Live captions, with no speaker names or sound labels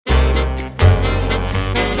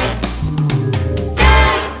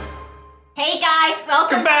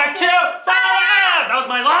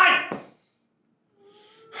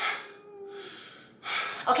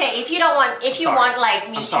Okay, if you don't want, if you want like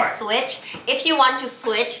me to switch, if you want to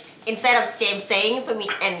switch instead of James saying for me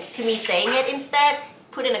and to me saying it instead,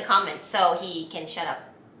 put in a comment so he can shut up.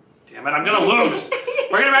 Damn it, I'm gonna lose.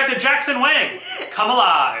 We're gonna back to Jackson Wang. Come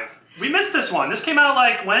Alive. We missed this one. This came out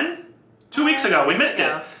like when? 2 weeks ago. We missed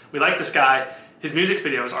it. We like this guy. His music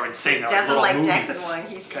videos are insane. Doesn't like Jackson Wang.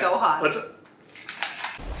 He's so hot.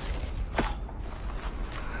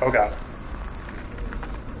 Oh god.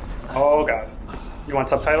 Oh god. You want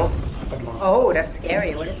subtitles? Oh, that's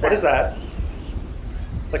scary. What is that? What is that?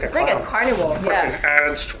 Like it's like a carnival. Yeah.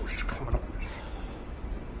 Ads coming up.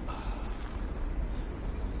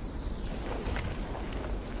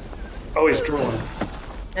 Oh, he's drooling.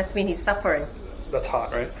 That's mean he's suffering. That's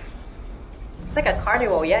hot, right? It's like a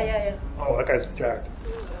carnival. Yeah. Oh, that guy's jacked.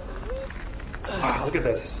 Wow, look at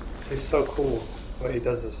this. He's so cool the way he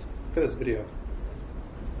does this. Look at this video.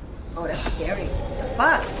 Oh, that's scary. The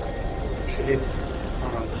fuck? Shades.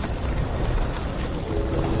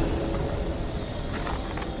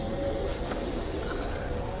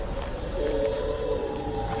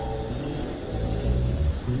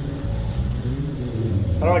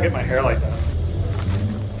 How do I get my hair like that?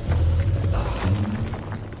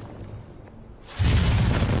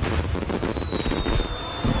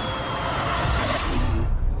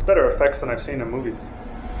 It's better effects than I've seen in movies.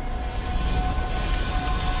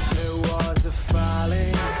 There was a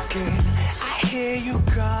falling again. I hear you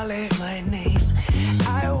calling my name.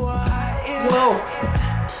 Whoa.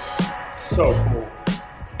 So cool.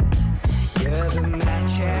 You're the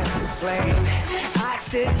match and the flame.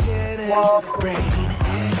 Oxygen in the brain.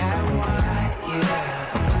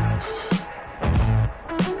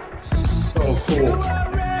 So cool. You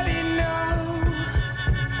already know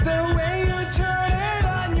the way you turn it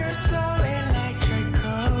on. You're so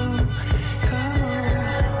electrical. Come on.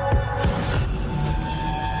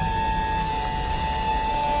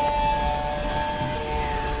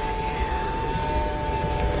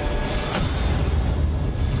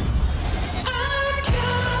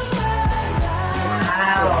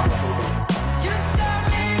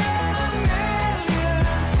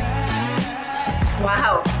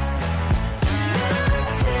 Wow.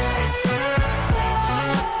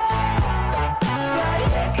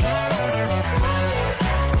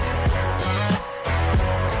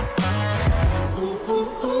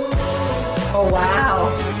 Oh, wow.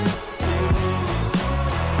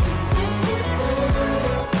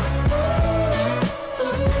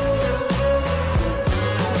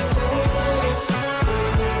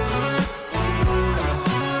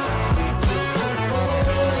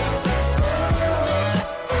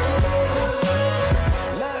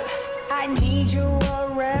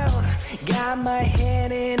 Got my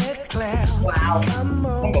head in a cloud. Wow. Come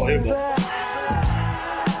over. Unbelievable.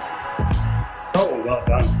 Oh, well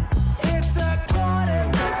done. It's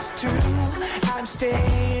 2:15. I'm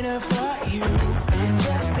staying up for you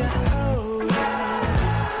just to hold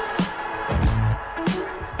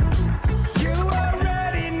you. You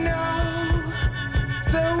already know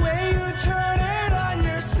the way you turn it on.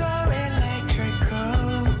 You're so electrical.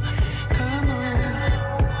 Come on.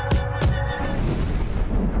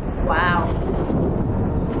 Wow.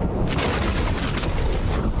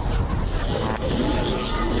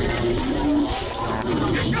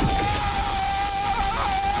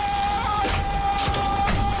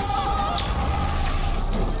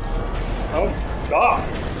 Oh, God.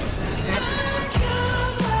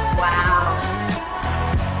 Wow.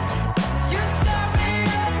 You saw me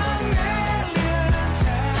a million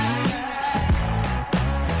times.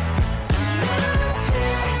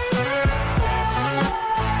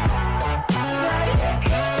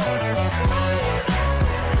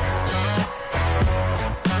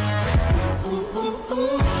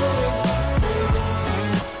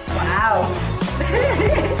 Wow.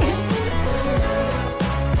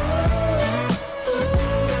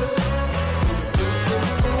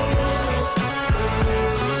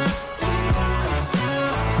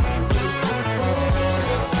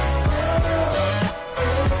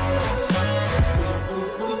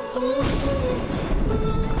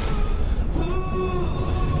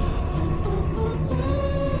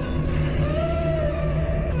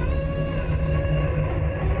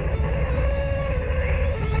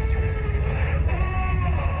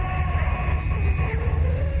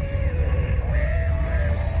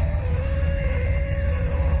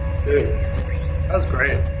 Dude, that was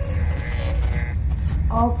great.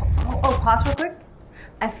 Oh, pause real quick.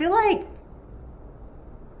 I feel like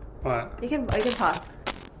What? you can pause.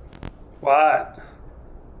 What?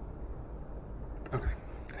 Okay.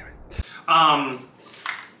 Anyway.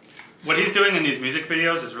 What he's doing in these music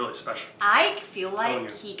videos is really special. I feel like you.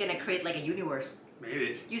 he's gonna create like a universe.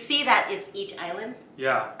 Maybe. You see that it's each island?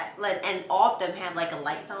 Yeah. And all of them have like a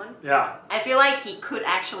lights on. Yeah. I feel like he could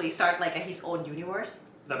actually start like his own universe.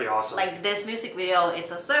 That'd be awesome. Like this music video,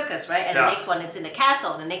 it's a circus, right? And Yeah. the next one, it's in the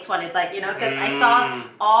castle. And the next one, it's like, you know, because I saw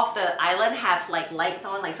all of the island have like lights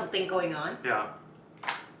on, like something going on. Yeah.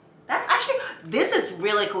 That's actually, this is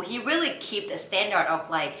really cool. He really keep the standard of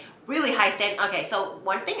like really high standard. Okay, so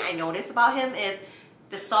one thing I noticed about him is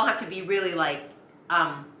the song have to be really like,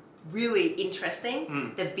 really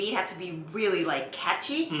interesting. The beat have to be really like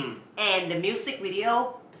catchy. And the music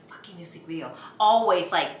video, the fucking music video,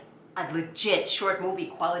 always like a legit short movie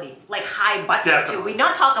quality. Like high budget too. We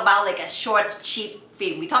not talk about like a short, cheap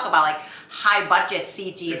film. We talk about like high budget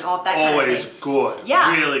CG and all that kind of thing. Always good.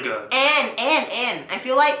 Yeah. Really good. And I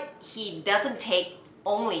feel like he doesn't take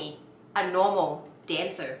only a normal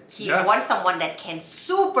dancer. He wants someone that can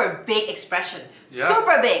super big expression.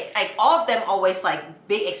 Super big. Like all of them always like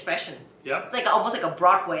big expression. Yeah. It's like almost like a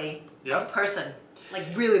Broadway person. Like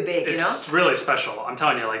really big, you know? It's really special. I'm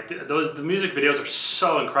telling you, like the music videos are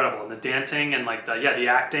so incredible, and the dancing and like the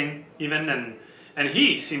acting even, and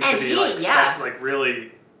he seems to be like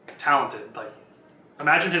really talented. Like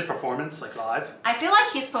imagine his performance like live. I feel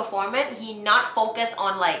like his performance, he not focused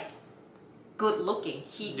on like good looking.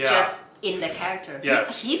 He just in the character.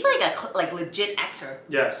 Yes. He's like a like legit actor.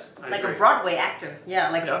 Yes. I agree. A Broadway actor. Yeah,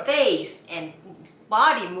 like face and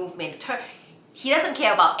body movement. He doesn't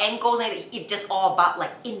care about angles, and it's just all about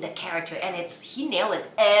like in the character, and he nailed it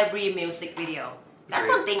every music video. That's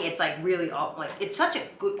one thing. It's like really like it's such a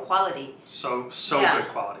good quality. So good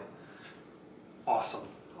quality. Awesome.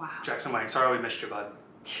 Wow. Jackson Wang, sorry we missed you, bud.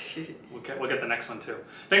 We'll get the next one too.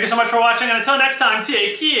 Thank you so much for watching, and until next time,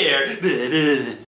 take care.